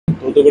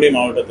தூத்துக்குடி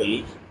மாவட்டத்தில்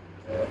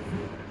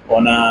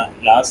போன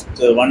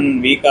லாஸ்ட் 1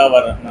 வீக்காக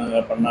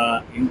பண்ண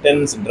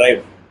intense drive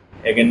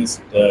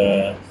against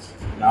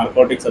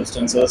narcotic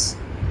substances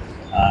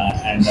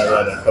and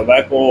other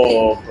tobacco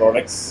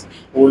products,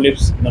 cool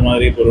lips இந்த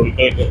மாதிரி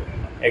பொருட்களுக்கு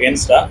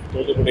எகென்ஸ்டாக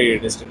தூத்துக்குடி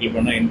டிஸ்ட்ரிக்டில்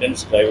பண்ண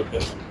இன்டென்ஸ்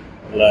டிரைவுக்கு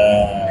உள்ள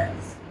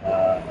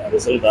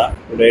ரிசல்ட்டாக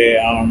today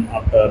on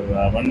after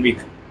 1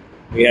 week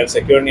we have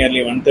secured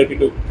nearly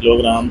 132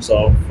 kilograms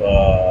of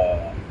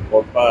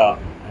vodka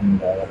and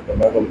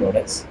tobacco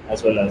products as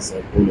well as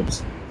cool lips.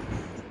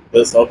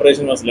 This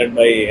operation was led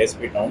by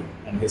SP Town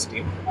and his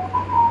team.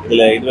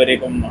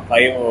 Idvaraikum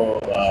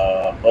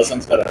 5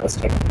 persons were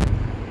arrested.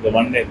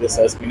 This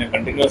has been a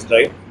continuous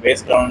drive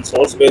based on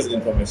source-based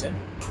information.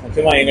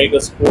 முக்கியமாக எங்களுக்கு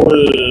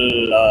school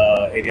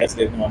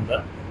ஏரியாஸ்லேருந்து வந்த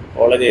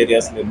college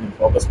ஏரியாஸ்லேருந்து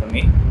focus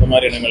பண்ணி இந்த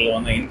மாதிரி இடங்களில்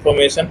வந்து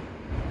information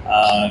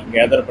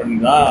gather பண்ணி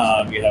தான்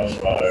வி ஹவ்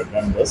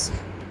டன் திஸ்.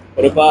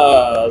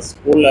 குறிப்பாக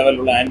ஸ்கூல் லெவலில்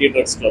உள்ள ஆன்டி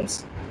ட்ரக்ஸ் கிளப்ஸ்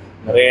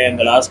நிறைய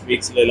இந்த லாஸ்ட்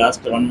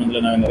 1 month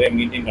நாங்கள் நிறைய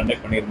மீட்டிங்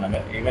கண்டக்ட் பண்ணியிருந்தாங்க.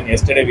 Even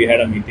yesterday we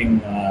had a meeting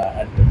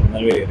at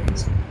Tirunelveli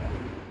range.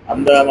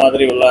 அந்த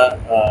மாதிரி உள்ள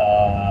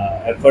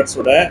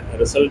எஃபர்ட்ஸோட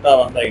ரிசல்ட்டாக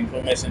வந்த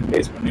இன்ஃபர்மேஷன்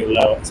பேஸ் பண்ணி உள்ள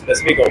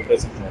ஸ்பெசிஃபிக்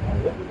ஆப்ரேஷன்ஸ்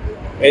வந்து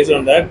based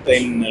on that,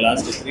 in the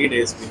last 3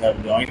 days we have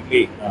jointly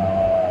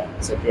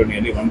secured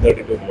nearly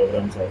 132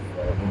 kilograms of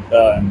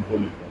vodka and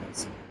cool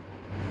products.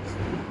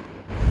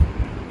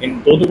 In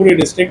Thuthukudi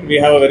district, we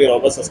have a very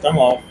robust system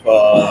of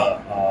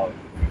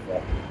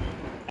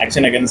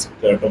action against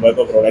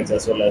tobacco products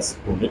as well as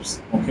cool lips.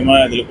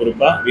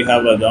 We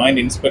have joint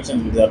inspections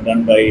which are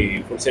done by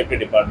Food Safety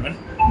Department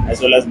as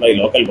well as by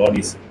local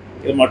bodies.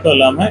 This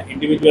is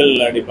individual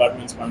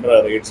departments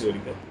பண்ற rates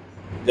இருக்கு.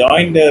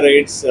 Joint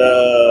rates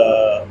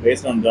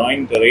based on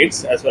joint rates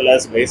as well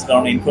as based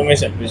on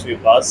information which we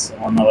pass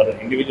on our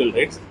individual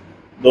rates.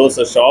 Those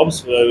shops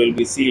will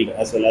be sealed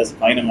as well as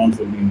fine amounts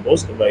will be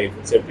imposed by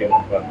Food Safety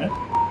Department.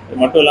 We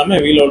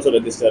will also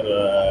register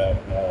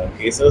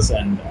cases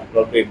and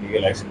appropriate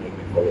legal action will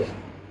be followed.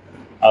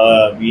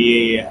 We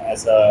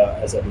as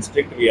a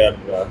district we are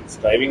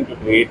striving to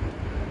create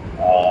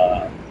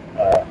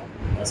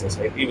a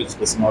society which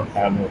does not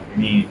have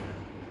any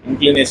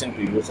inclination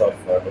to use of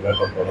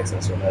tobacco products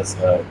as well as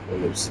cool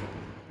lips.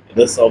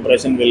 This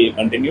operation will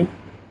continue.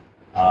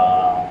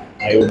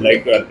 I would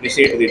like to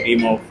appreciate the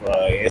team of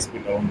ASP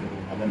Town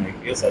Northern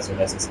IPS as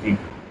well as his team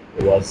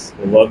who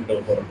worked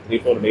for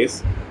 3-4 days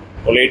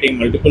collating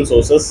multiple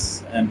sources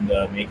and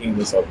making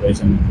this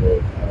operation into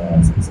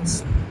success.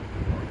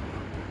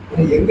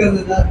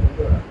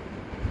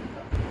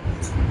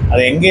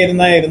 அது எங்கே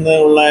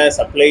இருந்தால் உள்ள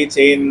supply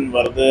chain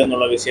வருது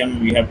എന്നുള്ള விஷயம்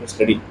we have to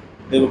study.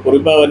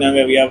 குறிப்பாக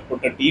நாங்கள் we have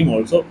put a team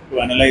also to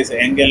analyze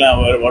எங்கெல்லாம்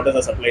what is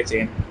the supply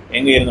chain,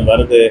 எங்கே இருந்து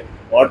வருது,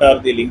 what are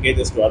the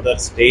linkages to other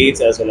states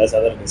as well as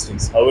other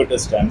districts, how it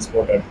is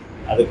transported.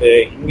 அதுக்கு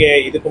இங்கே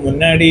இதுக்கு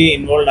முன்னாடி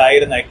இன்வால்வ்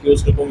ஆயிருந்த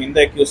அக்யூஸ்டுக்கும் இந்த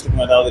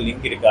அக்யூஸ்டுக்கும் ஏதாவது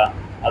லிங்க் இருக்கா,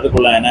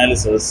 அதுக்குள்ள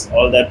analysis,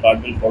 all that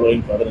part will follow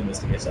in further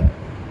investigation.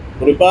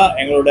 குறிப்பாக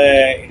எங்களோட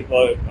இப்போ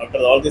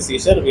after all the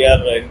சீஷர் we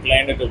are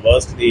inclined to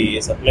burst the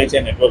supply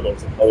chain network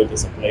also, how it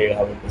is supplied,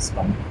 how it is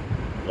come.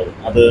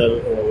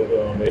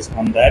 Based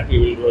on that, we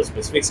will do a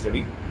specific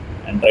study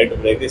and try to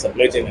break the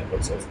supply chain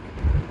networks also.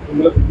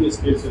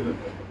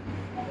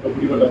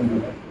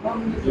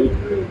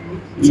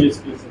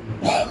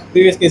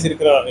 Previous case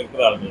இருக்கிற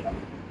ஆளுங்க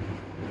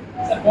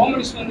sir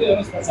competition வந்து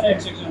special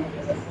exception இல்ல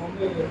sir.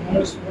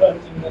 Competition கூட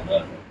இருந்துச்சுன்னா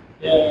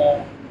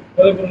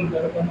பொதுப்பொருள்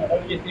தரப்பன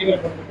அதாவது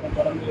தீவிரப்படுத்தப்படும்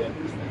தொடர்ந்து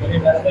நிறைய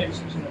வேற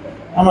எக்ஸெப்ஷன் இருக்கு.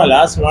 ஆமா,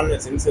 last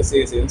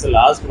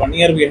 1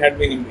 year we had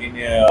been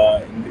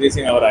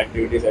increasing our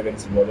activities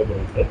against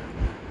பொதுப்பொருள்.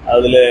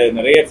 அதுல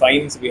நிறைய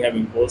fines we have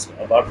imposed.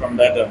 Apart from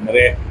that,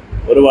 நிறைய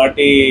ஒரு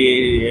வாட்டி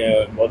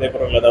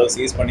பொதுப்பொருள் ஏதாவது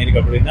சீஸ் பண்ணிருக்க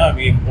அப்படினா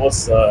we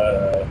impose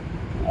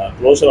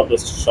closure of the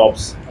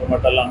shops. அது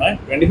மட்டும் இல்லாம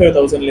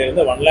 25,000 ல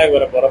இருந்து 1 lakh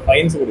வரை போற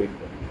fines கூட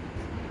இருக்கு.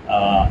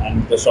 And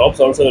the shops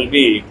also will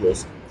be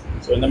closed.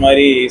 So in the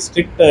mari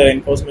strict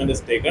enforcement is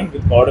taken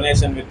with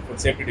coordination with Food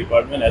Safety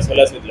Department as well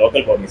as with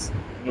local bodies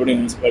including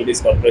municipalities,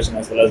 corporation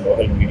as well as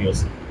local BDOs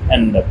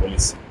and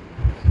police.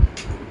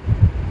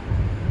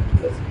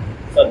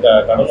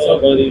 கடலோர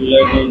பகுதிகளில்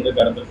இந்த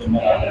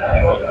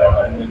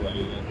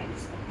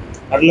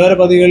கடலோர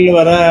பகுதிகளில்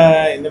வர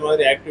இந்த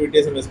மாதிரி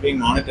activities is being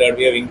monitored.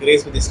 We have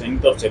increased the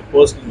strength of check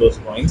posts in those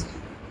points.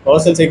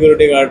 Coastal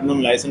security guardnum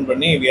license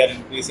பண்ணி we are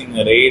increasing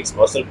raids,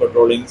 coastal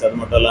patrollings, அது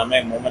மட்டும்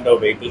இல்லாமல் movement of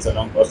vehicles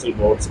along coastal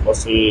boats,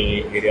 coastal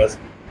areas.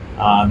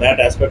 That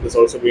aspect is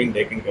also being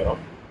taken care of.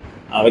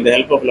 With the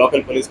help of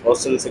local police,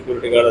 coastal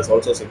security guard has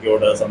also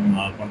secured some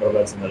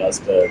contrabands in the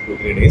last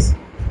 2-3 days.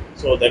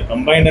 So that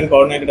combined and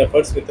coordinated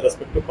efforts with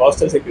respect to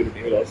coastal security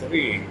will also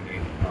be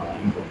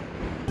improved.